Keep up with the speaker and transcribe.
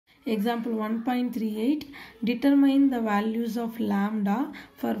Example 1.38 determine the values of lambda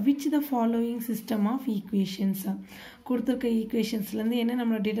for which the following system of equations. கொடுத்திருக்க ஈக்குவேஷன்ஸ்ல இருந்து என்ன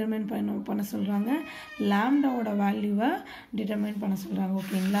நம்மள determine பண்ண சொல்றாங்க லாம்டாவோட வேல்யூவை டிட்டர்மைன் பண்ண சொல்றாங்க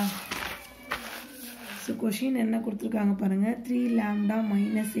ஓகேங்களா So question என்ன கொடுத்திருக்காங்க பாருங்க 3 lambda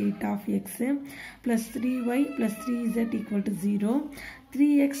minus 8 of x plus 3y plus 3z equal to 0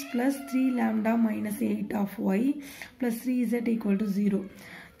 3x plus 3 lambda minus 8 of y plus 3z equal to 0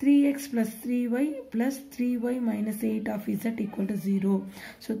 3x plus 3y plus 3y minus 8 of z equal to 0.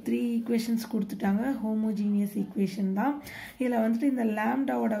 So 3 equations கொடுத்துட்டாங்க homogeneous equation தான் இதுல வந்துட்டு இந்த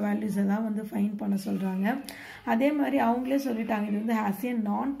lambda ஓட values தான் வந்து find பண்ண சொல்றாங்க அதே மாதிரி அவங்களே சொல்லிட்டாங்க இது வந்து has a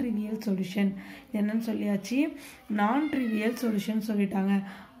non trivial solution என்னன்னு சொல்லியாச்சு non trivial solution சொல்லிட்டாங்க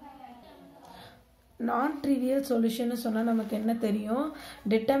non-trivial solution சொன்னா நமக்கு என்ன தெரியும்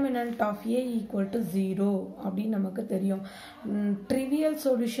determinant of a equal to 0 அப்படி நமக்கு தெரியும் trivial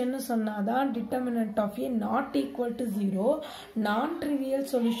solution சொன்னாதான் determinant of a not equal to 0 non-trivial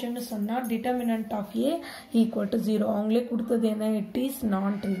solution சொன்னா determinant of a equal to 0 அவங்களே கொடுத்தது என்ன it is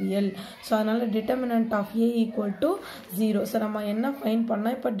non-trivial so அதனால determinant of a equal to 0 so நம்ம என்ன ஃபைண்ட்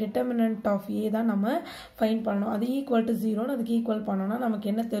பண்ணா இப்ப determinant of a தான் நம்ம ஃபைண்ட் பண்ணனும் அது equal to 0 னு அதுக்கு ஈக்குவல் பண்ணனும்னா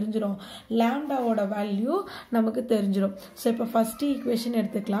நமக்கு என்ன தெரிஞ்சிரும் lambda ஓட value நமக்கு தெரிஞ்சிரும் சோ இப்போ ஃபர்ஸ்ட் ஈக்குவேஷன்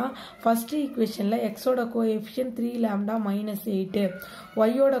எடுத்துக்கலாம் ஃபர்ஸ்ட் ஈக்குவேஷன்ல x ஓட கோஎஃபிஷியன்ட் 3 lambda minus 8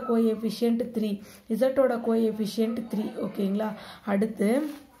 y ஓட கோஎஃபிஷியன்ட் 3 z ஓட கோஎஃபிஷியன்ட் 3 ஓகேங்களா அடுத்து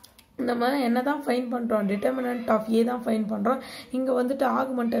நம்ம என்னதான் ஃபைண்ட் பண்றோம் determinant of a தான் ஃபைண்ட் பண்றோம் இங்க வந்துட்டு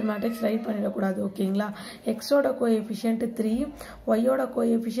ஆகுமெண்டட் மேட்ரிக்ஸ் ரைட் பண்ணிட கூடாது ஓகேங்களா x ஓட கோஎஃபிஷியன்ட் 3 y ஓட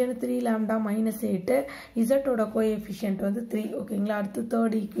கோஎஃபிஷியன்ட் 3 lambda minus 8 z ஓட கோஎஃபிஷியன்ட் வந்து 3 ஓகேங்களா அடுத்து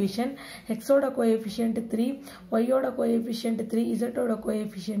தேர்ட் ஈக்குவேஷன் x ஓட கோஎஃபிஷியன்ட் 3 y ஓட கோஎஃபிஷியன்ட் 3 z ஓட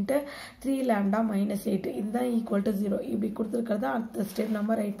கோஎஃபிஷியன்ட் 3 lambda minus 8 இதுதான் ஈக்குவல் டு 0 இப்படி கொடுத்திருக்கிறது அடுத்த ஸ்டெப்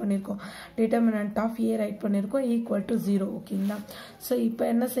நம்ம ரைட் பண்ணிருக்கோம் determinant of a ரைட் பண்ணிருக்கோம் ஈக்குவல் டு 0 ஓகேங்களா சோ இப்போ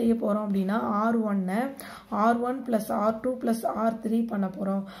என்ன செய்ய போறோம் அப்படினா r1 plus r2 plus r3 பண்ண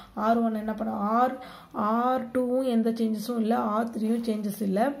போறோம் r1 என்ன பண்ண r2 எந்த சேஞ்சஸும் இல்ல r3 யும் சேஞ்சஸ்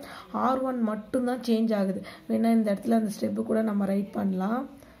இல்ல r1 மட்டும் தான் சேஞ்ச் ஆகுது வேணா இந்த இடத்துல அந்த ஸ்டெப் கூட நம்ம ரைட் பண்ணலாம்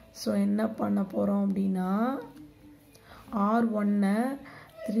சோ என்ன பண்ண போறோம் அப்படினா r1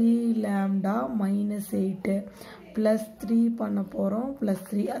 3 lambda minus 8 plus 3 பண்ண போறோம் plus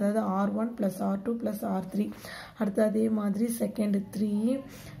 3 அதாவது r1 plus r2 plus r3 அடுத்து அதே மாதிரி செகண்ட் 3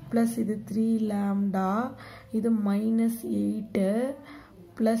 plus இது 3 lambda இது minus 8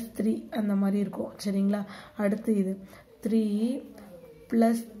 plus 3 அந்த மாதிரி இருக்கும் சரிங்களா அடுத்து இது 3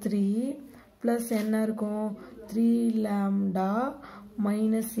 plus 3 plus என்ன இருக்கும் 3 lambda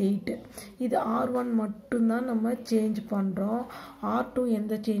minus 8 இது r1 மட்டும் தான் நம்ம சேஞ்ச் பண்றோம் r2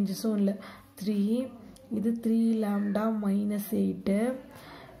 எந்த சேஞ்சஸும் இல்ல 3 இது 3 lambda minus 8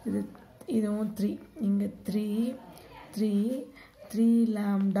 இதுவும் 3 இங்க 3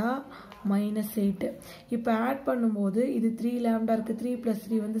 lambda minus 8 இப்போ ஆட் பண்ணும்போது இது 3 lambda இருக்கு 3 plus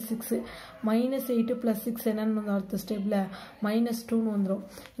 3 வந்து 6 minus 8 plus 6 என்னன்னு வந்து அடுத்த ஸ்டெப்ல minus 2 னு வந்துரும்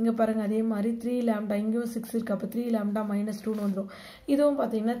இங்க பாருங்க அதே மாதிரி 3 lambda இங்கேயும் 6 இருக்கு அப்ப 3 lambda minus 2 னு வந்துரும் இதுவும்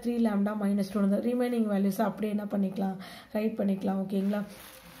பாத்தீங்கன்னா 3 lambda minus 2 வந்து ரிமைனிங் வேல்யூஸ் அப்படியே என்ன பண்ணிக்கலாம் ரைட் பண்ணிக்கலாம் ஓகேங்களா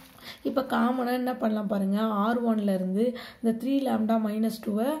இப்போ காமனா என்ன பண்ணலாம் பாருங்க r1 ல இருந்து இந்த 3 lambda minus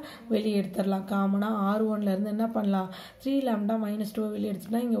 2 வெளிய எடுத்துறலாம் காமனா r1 ல இருந்து என்ன பண்ணலாம் 3 lambda minus 2 வெளிய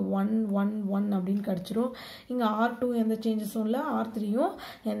எடுத்துட்டா இங்க 1 1 1 அப்படினு கிடைச்சிரும் இங்க r2 எந்த சேஞ்சஸும் இல்ல r3 யும்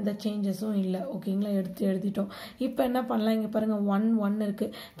எந்த சேஞ்சஸும் இல்ல ஓகேங்களா எடுத்து எழுதிட்டோம் இப்போ என்ன பண்ணலாம் இங்க பாருங்க 1 1 இருக்கு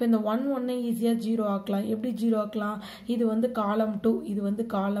இப்போ இந்த 1 1 ஈஸியா 0 ஆக்கலாம் எப்படி 0 ஆக்கலாம் இது வந்து காலம் 2 இது வந்து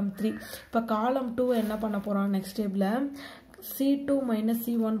காலம் 3 இப்போ காலம் 2 என்ன பண்ண போறோம் நெக்ஸ்ட் ஸ்டெப்ல C2 minus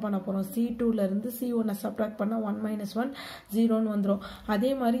C1 பண்ண போறோம் C2 ல இருந்து C1 சப்ட்ராக்ட் பண்ணா 1 minus 1 0 னு வந்துரும்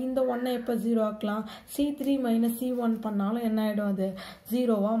அதே மாதிரி இந்த 1 எப்ப 0 ஆக்கலாம் C3 minus C1 பண்ணாலும் என்ன ஆயிடும் அது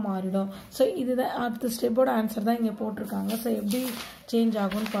 0 வா மாறிடும் சோ இதுதான் அடுத்த ஸ்டெப்போட ஆன்சர் தான் இங்க போட்டுருக்காங்க சோ எப்படி சேஞ்ச்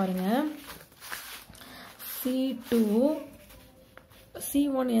ஆகும்னு பாருங்க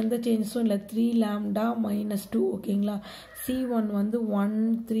C1 எந்த சேஞ்சஸும் இல்ல 3 lambda minus 2 ஓகேங்களா C1 வந்து 1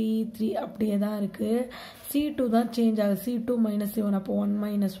 3 3 அப்படியே தான் இருக்கு C2 தான் சேஞ்ச் ஆகுது C2 minus C1 அப்போ 1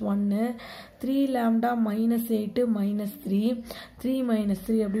 minus 1 3 lambda minus 8 minus 3 3 minus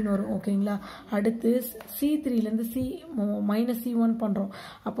 3 அப்படினு வரும் ஓகேங்களா அடுத்து C3 ல இருந்து minus C1 பண்றோம்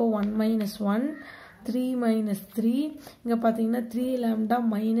அப்போ 1 minus 1 3 minus 3 இங்க பாத்தீங்கன்னா 3 lambda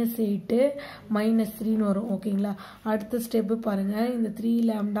minus 8 minus 3 னு வரும் ஓகேங்களா அடுத்த ஸ்டெப் பாருங்க இந்த 3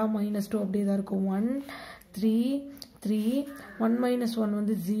 lambda minus 2 அப்படியே தான் இருக்கும் 1 3 3 1 minus 1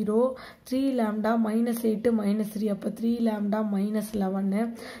 வந்து 0 3 lambda minus 8 minus 3 அப்போ 3 lambda minus 11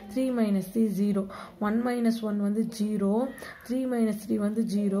 3 minus 3 0 1 minus 1 வந்து 0 3 minus 3 வந்து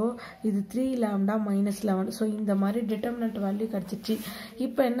 0 இது 3 lambda minus 11 ஸோ இந்த மாதிரி டிட்டர்மினன்ட் வேல்யூ கிடச்சிச்சு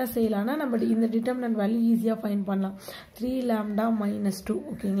இப்போ என்ன செய்யலாம்னா நம்ம இந்த டிட்டர்மினன்ட் வேல்யூ ஈஸியாக ஃபைண்ட் பண்ணலாம் 3 lambda minus 2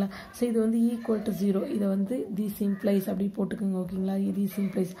 ஓகேங்களா ஸோ இது வந்து ஈக்குவல் டு 0 இதை வந்து this implies அப்படி போட்டுக்கோங்க ஓகேங்களா this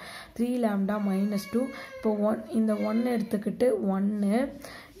implies 3 lambda minus 2 இப்போ 1 இந்த 1 எடுத்துக்கிட்டு 1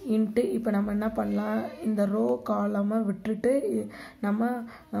 இன்ட்டு இப்போ நம்ம என்ன பண்ணலாம் இந்த ரோ காலமை விட்டுட்டு நம்ம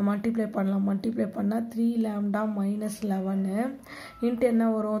மல்டிப்ளை பண்ணலாம் மல்டிப்ளை பண்ணால் 3 lambda minus 11 இன்ட்டு என்ன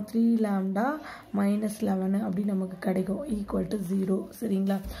வரும் 3 lambda minus 11 அப்படி நமக்கு கிடைக்கும் ஈக்குவல் டு 0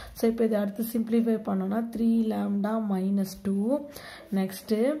 சரிங்களா ஸோ இப்போ இதை அடுத்து சிம்பிளிஃபை பண்ணோன்னா 3 lambda minus 2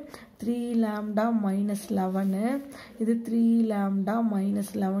 next 3 lambda minus 11 இது 3 lambda minus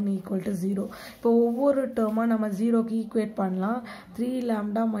 11 equal to 0 இப்போ ஒவ்வொரு டேர்மா நம்ம 0க்கு ஈக்குவேட் பண்ணலாம் 3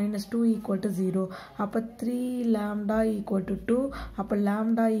 lambda minus 2 equal to 0 அப்போ 3 lambda equal to 2 அப்போ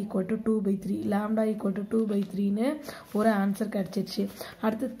lambda equal to 2 by 3 lambda equal to 2 by 3னு ஒரு ஆன்சர் கிடைச்சிருச்சு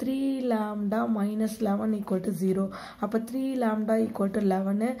அடுத்து 3 lambda minus 11 equal to 0 அப்போ 3 lambda equal to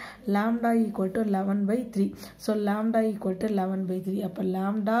 11 lambda equal to 11 by 3 so lambda equal to 11 by 3 அப்போ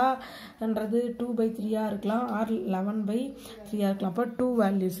lambda என்றது 2 by 3 இருக்கலாம் or 11 by 3 இருக்கலாம் அப்போ 2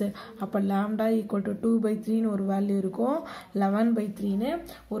 வேல்யூஸ் அப்போ lambda equal to 2 by 3னு ஒரு வேல்யூ இருக்கும் 11 by 3னு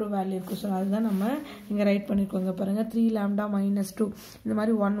ஒரு வேல்யூ இருக்கும் ஸோ அதுதான் நம்ம இங்கே ரைட் பண்ணியிருக்கோங்க பாருங்கள் 3 lambda minus 2 இந்த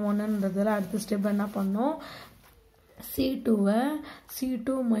மாதிரி 1 1ன்றதில் அடுத்த ஸ்டெப் என்ன பண்ணோம் C2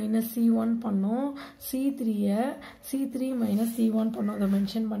 C2 minus C1 பண்ணோம் C3 C3 minus C1 பண்ணோம் அதை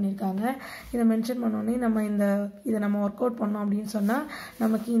மென்ஷன் பண்ணியிருக்காங்க இதை மென்ஷன் பண்ணோன்னே நம்ம இதை நம்ம ஒர்க் அவுட் பண்ணோம் அப்படின்னு சொன்னால்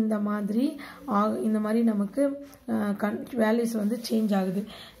நமக்கு இந்த மாதிரி நமக்கு வேல்யூஸ் வந்து சேஞ்ச் ஆகுது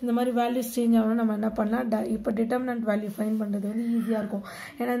இந்த மாதிரி வேல்யூஸ் சேஞ்ச் ஆகணும் நம்ம என்ன பண்ணலாம் இப்போ டிட்டர்மினன்ட் வேல்யூ ஃபைன் பண்ணுறது வந்து ஈஸியாக இருக்கும்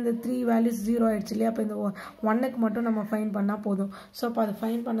ஏன்னா இந்த 3 வேல்யூஸ் 0 ஆயிடுச்சு இல்லையா அப்போ இந்த 1க்கு மட்டும் நம்ம ஃபைன் பண்ணால் போதும் ஸோ அப்போ அதை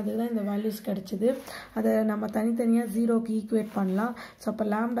ஃபைன் பண்ணதுக்கு தான் இந்த வேல்யூஸ் கிடச்சிது அதை நம்ம தனித்தனியாக 0க்கு ஈக்குவேட் பண்ணலாம் ஸோ அப்போ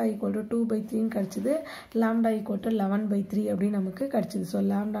lambda equal to 2 by 3ன்னு கிடச்சிது lambda equal to 11 by 3 அப்படின்னு நமக்கு கிடச்சிது ஸோ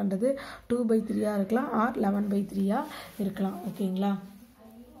lambdaன்றது 2 by 3 இருக்கலாம் ஆர் 11 by 3 இருக்கலாம் ஓகேங்களா